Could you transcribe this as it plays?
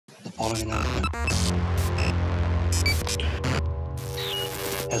following announcement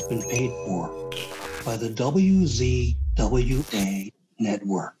has been paid for by the WZWA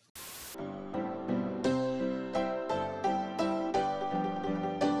Network.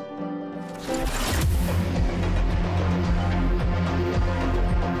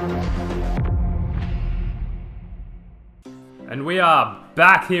 And we are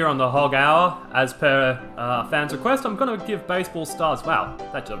back here on the Hog Hour. As per fans' request, I'm going to give Baseball Stars... Wow,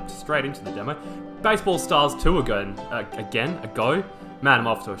 that jumped straight into the demo. Baseball Stars 2 again. A go. Man, I'm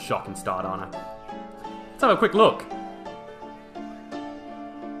off to a shocking start, aren't I? Let's have a quick look.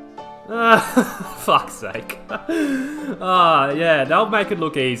 Fuck's sake. Yeah, they'll make it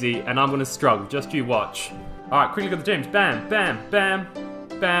look easy, and I'm going to struggle. Just you watch. Alright, quickly go to the gyms. Bam, bam, bam,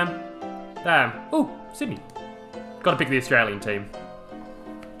 bam, bam. Ooh, Sydney. Gotta pick the Australian team.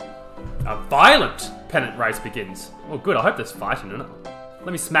 A violent pennant race begins. Oh good, I hope there's fighting in it.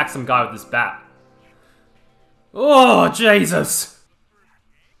 Let me smack some guy with this bat. Oh, Jesus!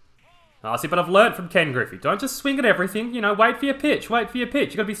 Oh, see, but I've learnt from Ken Griffey. Don't just swing at everything, you know, wait for your pitch, wait for your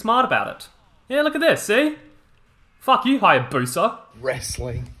pitch. You gotta be smart about it. Yeah, look at this, see? Fuck you, Hayabusa.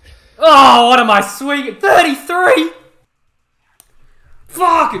 Wrestling. Oh, what am I swinging? 33!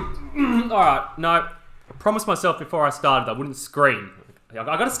 Fuck! Alright, no. I promised myself before I started I wouldn't scream. I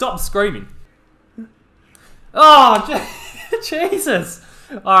gotta stop screaming. Oh, Jesus!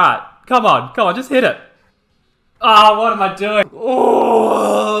 Alright, come on, just hit it. Oh, what am I doing?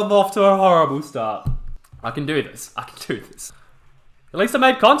 Oh, I'm off to a horrible start. I can do this. I can do this. At least I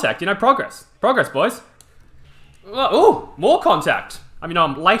made contact, you know, progress. Progress, boys. Oh, more contact. I mean,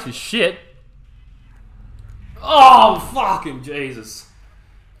 I'm late as shit. Oh, fucking Jesus.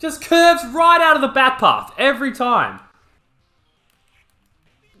 Just curves right out of the bat path every time.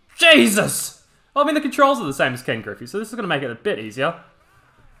 Jesus! I mean, the controls are the same as Ken Griffey, so this is going to make it a bit easier.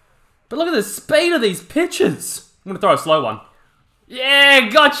 But look at the speed of these pitches. I'm going to throw a slow one. Yeah,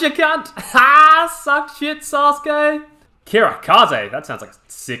 gotcha, cunt! Ha! Suck shit, Sasuke! Kirakaze. That sounds like a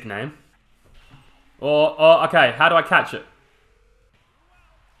sick name. Okay, how do I catch it?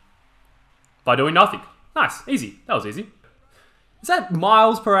 By doing nothing. Nice, easy. That was easy. Is that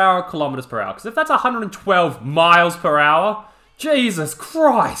miles per hour or kilometers per hour? Because if that's 112 miles per hour, Jesus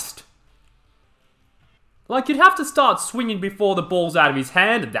Christ! Like, you'd have to start swinging before the ball's out of his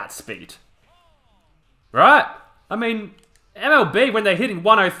hand at that speed. Right? I mean, MLB, when they're hitting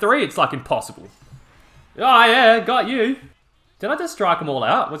 103, it's like impossible. Oh yeah, got you. Did I just strike them all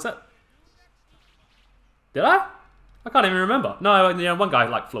out? What's that? Did I? I can't even remember. No, you know, one guy,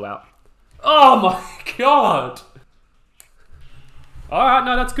 like, flew out. Oh my God! Alright,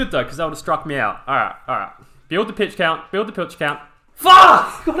 no, that's good though, because that would have struck me out. Alright. Build the pitch count, build the pitch count.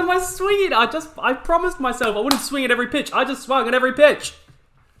 Fuck! What am I swinging? I promised myself I wouldn't swing at every pitch. I just swung at every pitch.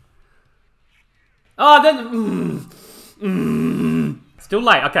 Oh, then... Still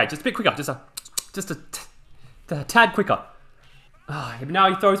late. Okay, just a bit quicker. Just a tad quicker. Oh, now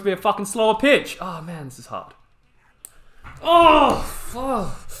he throws me a fucking slower pitch. Oh man, this is hard. Oh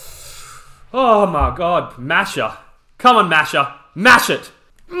my God. Masher. Come on, Masher. Mash it!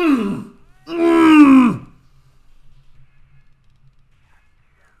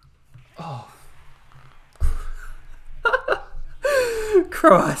 Oh.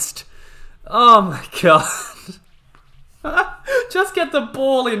 Christ. Oh my God. Just get the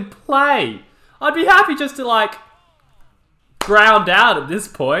ball in play. I'd be happy just to, like, ground out at this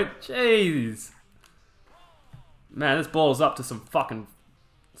point. Jeez. Man, this ball is up to some fucking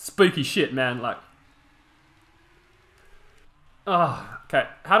spooky shit, man. Like... Oh, okay.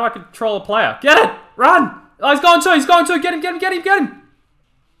 How do I control a player? Get it! Run! Oh, he's going to! Get him!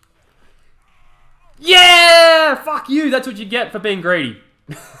 Yeah! Fuck you! That's what you get for being greedy.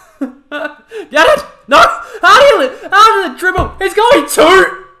 Get it! No! How did it dribble? He's going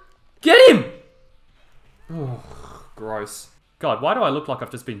to! Get him! Oh, gross. God, why do I look like I've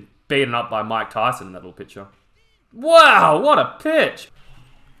just been beaten up by Mike Tyson in that little picture? Wow, what a pitch!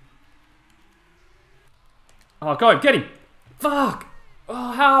 Oh, go, get him! Fuck!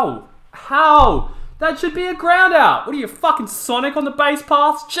 Oh, how? How? That should be a ground out! What are you, fucking Sonic on the base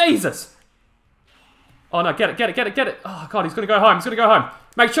paths? Jesus! Oh no, get it! Oh God, he's gonna go home,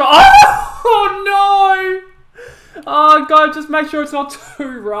 Make sure- Oh no! Oh God, just make sure it's not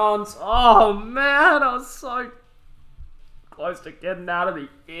 2 runs. Oh man, I was so close to getting out of the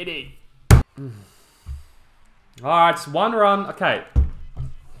inning. Alright, it's 1 run. Okay.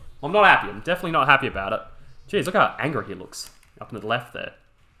 I'm not happy. I'm definitely not happy about it. Jeez, look how angry he looks. Up in the left there.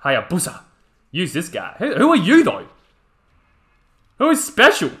 Hayabusa. Use this guy. Who are you, though? Who is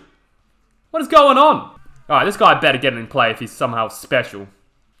special? What is going on? Alright, this guy better get in play if he's somehow special.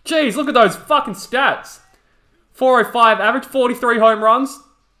 Jeez, look at those fucking stats. 405 average, 43 home runs.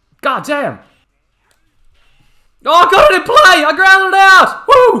 God damn. Oh, I got it in play! I grounded it out!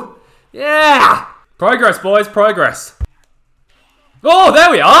 Woo! Yeah! Progress, boys, progress. Oh,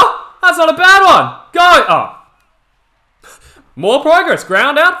 there we are! That's not a bad one! Go! Oh. More progress.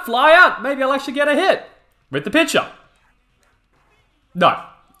 Ground out, fly out. Maybe I'll actually get a hit. With the pitcher. No.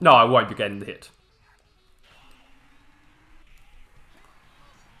 No, I won't be getting the hit.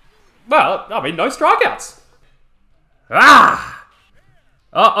 Well, I mean, no strikeouts. Ah!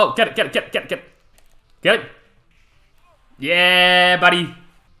 Oh, get it. Get it. Yeah, buddy.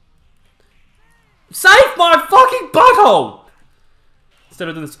 Save my fucking butthole! Instead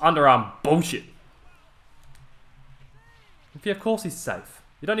of doing this underarm bullshit. Yeah, of course he's safe.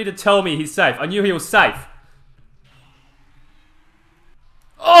 You don't need to tell me he's safe. I knew he was safe.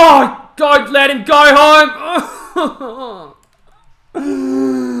 Oh, don't let him go home!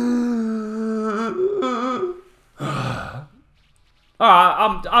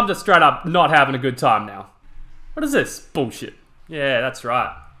 Alright, I'm just straight up not having a good time now. What is this? Bullshit. Yeah, that's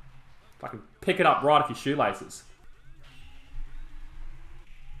right. Fucking pick it up right off your shoelaces.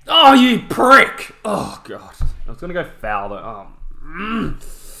 Oh, you prick! Oh, God. I was gonna go foul, though. Oh.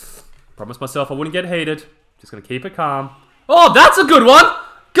 Promised myself I wouldn't get heated. Just gonna keep it calm. Oh, that's a good one!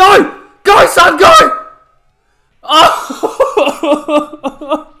 Go! Go, son, go! Oh!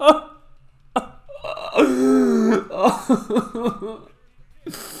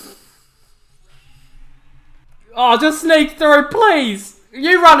 Oh, just sneak through, please!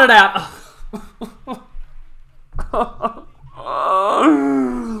 You run it out!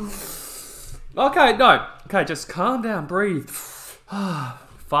 Okay, no. Okay, just calm down, breathe.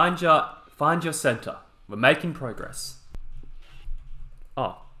 Find your center. We're making progress.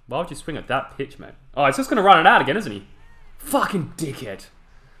 Oh, why would you swing at that pitch, man? Oh, he's just gonna run it out again, isn't he? Fucking dickhead.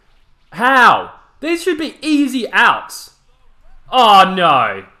 How? These should be easy outs. Oh, no.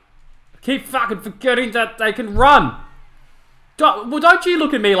 I keep fucking forgetting that they can run. Don't you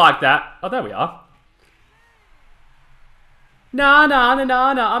look at me like that. Oh, there we are. Nah.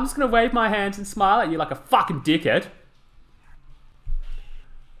 I'm just gonna wave my hands and smile at you like a fucking dickhead.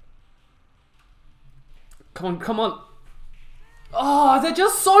 Come on. Oh, they're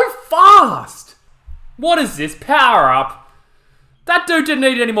just so fast. What is this? Power up. That dude didn't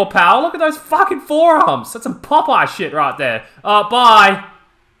need any more power. Look at those fucking forearms. That's some Popeye shit right there. Bye.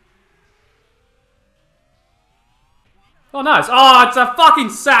 Oh, nice. Oh, it's a fucking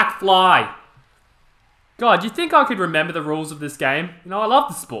sack fly. God, you think I could remember the rules of this game? You know, I love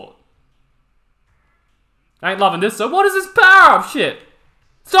the sport. I ain't loving this, so what is this power up shit?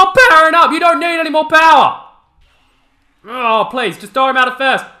 Stop powering up! You don't need any more power! Oh, please, just throw him out at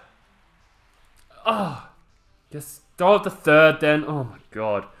first. Oh, just throw it to third then. Oh my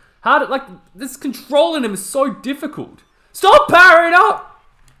god. This controlling him is so difficult. Stop powering up!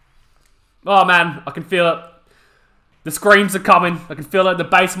 Oh man, I can feel it. The screams are coming. I can feel it at the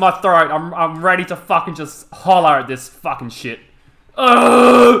base of my throat. I'm ready to fucking just holler at this fucking shit.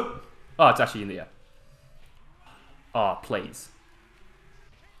 Oh, it's actually in the air. Oh, please.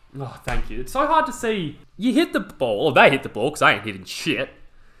 Oh, thank you. It's so hard to see. You hit the ball, or they hit the ball, because I ain't hitting shit.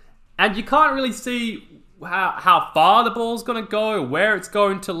 And you can't really see how far the ball's going to go, or where it's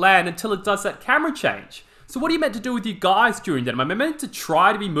going to land until it does that camera change. So what are you meant to do with you guys during that? Am I meant to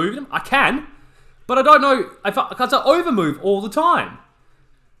try to be moving them? I can. But I don't know if because I overmove all the time.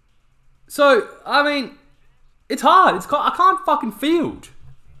 So, I mean, it's hard. I can't fucking field.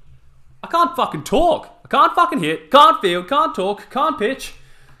 I can't fucking talk. I can't fucking hit. Can't field. Can't talk. Can't pitch.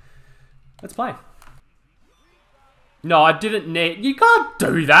 Let's play. No, I didn't need... You can't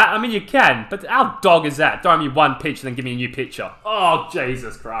do that. I mean, you can. But how dog is that? Throw me one pitch and then give me a new pitcher. Oh,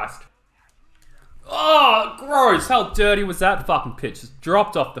 Jesus Christ. Oh, gross. How dirty was that fucking pitch? Just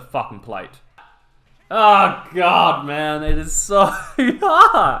dropped off the fucking plate. Oh, God, man. It is so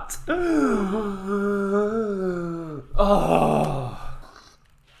hard.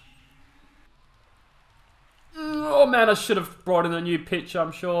 Oh, man, I should have brought in a new pitch,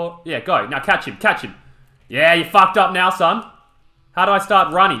 I'm sure. Yeah, go. Now catch him. Catch him. Yeah, you fucked up now, son. How do I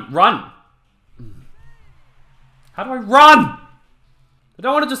start running? Run. How do I run? I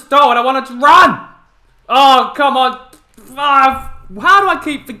don't want to just throw it. I want it to run. Oh, come on. How do I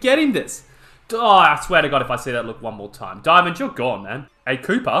keep forgetting this? Oh, I swear to God, if I see that look one more time. Diamond, you're gone, man. Hey,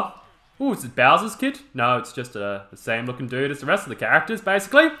 Cooper. Ooh, is it Bowser's kid? No, it's just the same looking dude as the rest of the characters,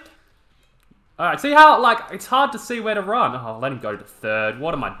 basically. Alright, see how, like, it's hard to see where to run. Oh, let him go to third.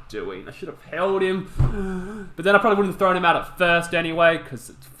 What am I doing? I should have held him. But then I probably wouldn't have thrown him out at first anyway, because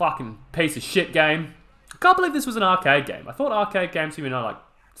it's a fucking piece of shit game. I can't believe this was an arcade game. I thought arcade games, you know, like,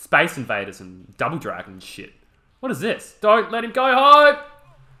 Space Invaders and Double Dragon and shit. What is this? Don't let him go home!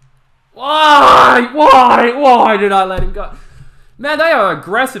 Why? Why did I let him go? Man, they are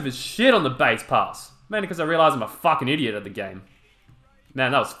aggressive as shit on the base pass. Mainly because I realize I'm a fucking idiot at the game.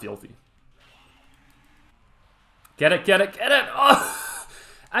 Man, that was filthy. Get it, get it, get it! Oh.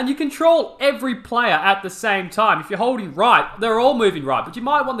 And you control every player at the same time. If you're holding right, they're all moving right. But you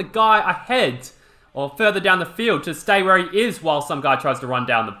might want the guy ahead or further down the field to stay where he is while some guy tries to run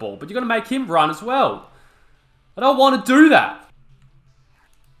down the ball. But you're going to make him run as well. I don't want to do that.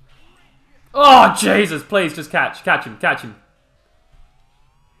 Oh, Jesus. Please, just catch him, catch him.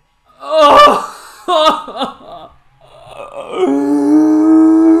 Oh!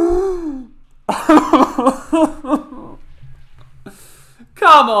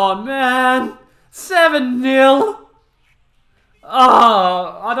 Come on, man. 7-0.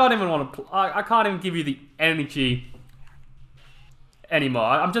 Oh, I don't even want to... I can't even give you the energy anymore.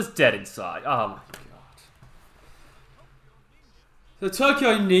 I'm just dead inside. Oh, my God. The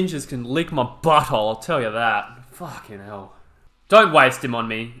Tokyo Ninjas can lick my butthole, I'll tell you that. Fucking hell. Don't waste him on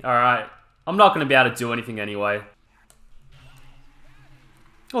me, alright? I'm not going to be able to do anything anyway.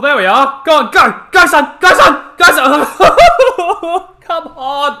 Oh, there we are. Go on, go! Go, son! Go, son! Go, son! Come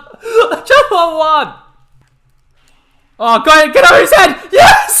on! Just on one! Oh, go! Get over his head!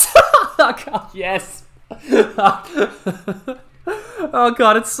 Yes! Oh, God, yes! Oh,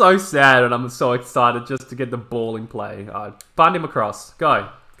 God, it's so sad and I'm so excited just to get the ball in play. Alright, find him across. Go.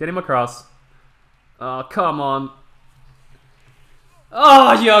 Get him across. Oh, come on.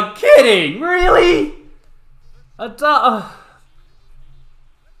 Oh, you're kidding! Really? Why don't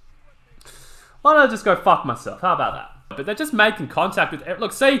I just go fuck myself? How about that? But they're just making contact with...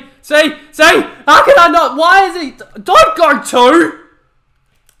 Look, see? How can I not? Why is he... Don't go to!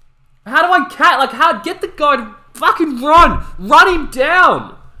 How do I catch... Like, how... Get the guy to fucking run! Run him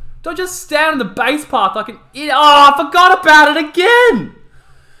down! Don't just stand on the base path like an idiot. Oh, I forgot about it again!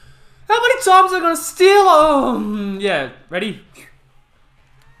 How many times am I gonna steal? Oh, yeah. Ready?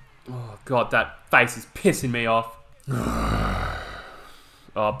 Oh, God, that face is pissing me off.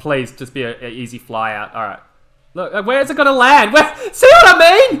 Oh, please, just be an easy fly out. All right. Look, where's it gonna land? Where? See what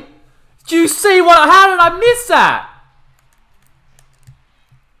I mean? Do you see what? How did I miss that?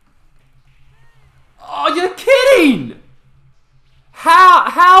 Oh, you're kidding!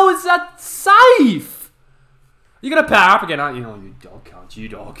 How is that safe? You're gonna power up again, aren't you? Oh, you dog, can't you,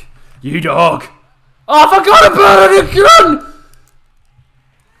 dog? You dog! Oh, I forgot about it again!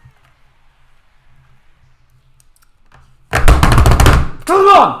 Come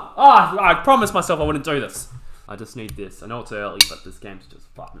on! Oh, I promised myself I wouldn't do this. I just need this. I know it's early, but this game's just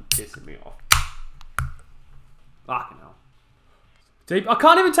fucking pissing me off. Fucking hell. Deep. I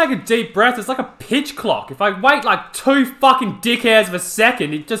can't even take a deep breath. It's like a pitch clock. If I wait like 2 fucking dickheads of a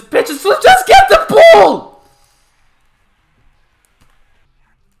second, it just pitches. Just get the ball!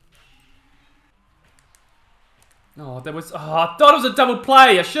 Oh, there was. Oh, I thought it was a double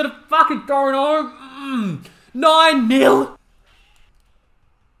play. I should have fucking thrown home. 9-0.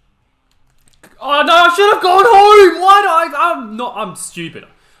 Oh no, I should have gone home! Why do I'm stupid.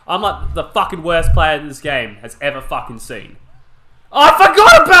 I'm like the fucking worst player this game has ever fucking seen. Oh, I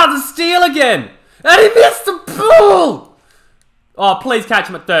forgot about the steal again! And he missed the ball! Oh, please catch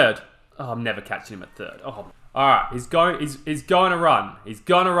him at third. Oh, I'm never catching him at third. Oh. Alright, he's going to run. He's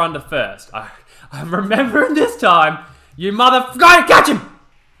going to run to first. I'm remembering this time. You mother... Go catch him!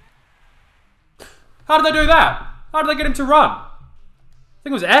 How did they do that? How did they get him to run? I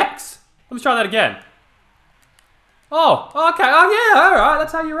think it was X. Let me try that again. Oh, okay. Oh, yeah, alright.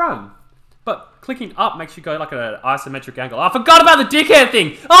 That's how you run. But clicking up makes you go like an isometric angle. Oh, I forgot about the dickhead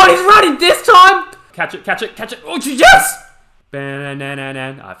thing. Oh, he's running this time. Catch it, catch it, catch it. Oh, yes!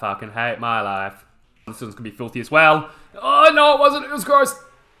 I fucking hate my life. This one's gonna be filthy as well. Oh, no, it wasn't. It was gross.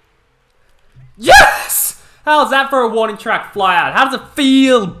 Yes! How's that for a warning track fly out? How does it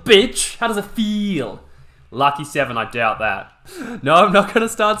feel, bitch? How does it feel? Lucky 7, I doubt that. No, I'm not going to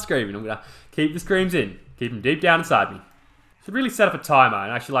start screaming. I'm going to keep the screams in. Keep them deep down inside me. Should really set up a timer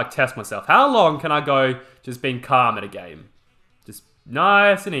and actually like test myself. How long can I go just being calm at a game? Just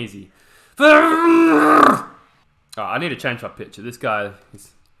nice and easy. Oh, I need to change my picture. This guy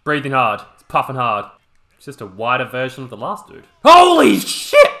is breathing hard. He's puffing hard. It's just a wider version of the last dude. Holy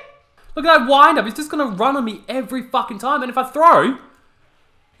shit! Look at that wind up. He's just going to run on me every fucking time. And if I throw,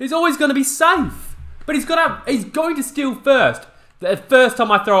 he's always going to be safe. But he's going to steal first. The first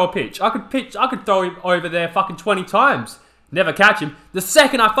time I throw a pitch. I could throw him over there fucking 20 times. Never catch him. The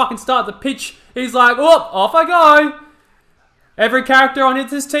second I fucking start the pitch, he's like, oh, off I go. Every character on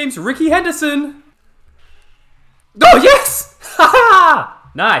this team's Ricky Henderson. Oh, yes! Ha ha!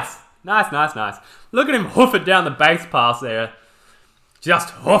 Nice. Nice, nice, nice. Look at him hoof it down the base pass there.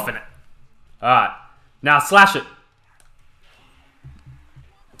 Just hoofing it. Alright. Now slash it.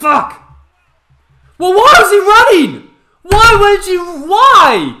 Fuck! Well, why was he running?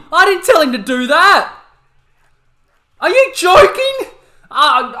 Why? I didn't tell him to do that. Are you joking?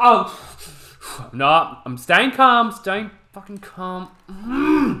 No, I'm staying calm. Staying fucking calm.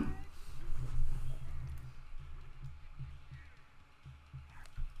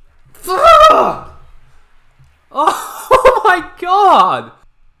 Oh my god!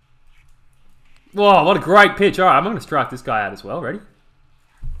 Whoa, what a great pitch. Alright, I'm going to strike this guy out as well. Ready?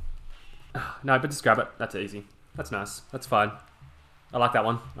 No, but just grab it. That's easy. That's nice. That's fine. I like that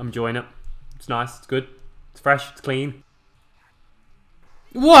one. I'm enjoying it. It's nice. It's good. It's fresh. It's clean.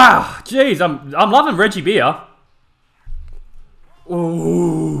 Wow! Jeez, I'm loving Reggie Beer.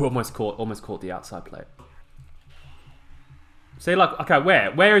 Ooh, almost caught the outside plate. See, like, okay,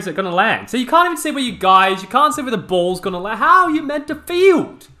 where is it gonna land? So you can't even see where you guys. You can't see where the ball's gonna land. How are you meant to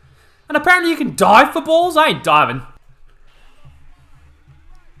field? And apparently you can dive for balls. I ain't diving.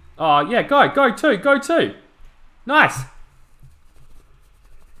 Oh yeah, go two. Nice.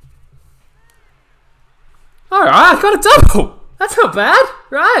 All right, I got a double. That's not bad,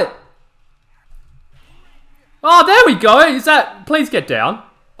 right? Oh, there we go. Is that? Please get down.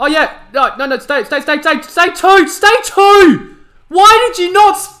 Oh yeah, no, stay two. Why did you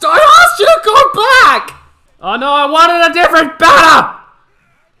not? I asked you to go back. Oh no, I wanted a different batter.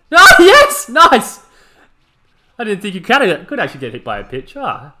 Oh yes, nice. I didn't think you could actually get hit by a pitch.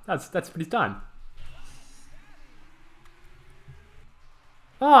 Ah, that's pretty time.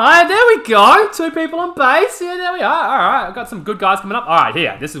 Alright, there we go. 2 people on base. Yeah, there we are. Alright, I've got some good guys coming up. Alright,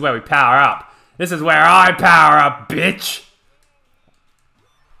 here. This is where we power up. This is where I power up, bitch.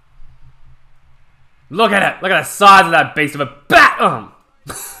 Look at it. Look at the size of that beast of a bat.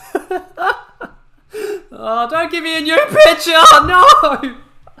 Oh, don't give me a new pitch. Oh, no.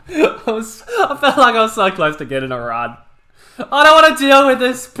 I felt like I was so close to getting a run. I don't want to deal with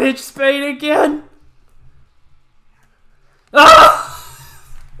this pitch speed again. Oh!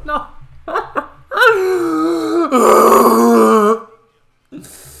 No.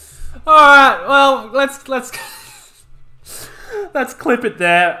 Alright, well, let's clip it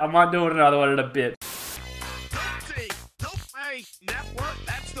there. I might do another one in a bit. WZWA Network,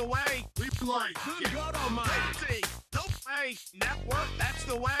 that's the way we play. Good God Almighty. WZWA Network, that's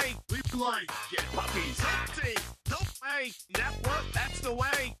the way we play. Get puppies. WZWA Network, that's the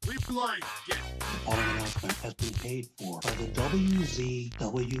way we play. Get. The following announcement has been paid for by the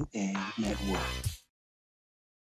WZWA Network.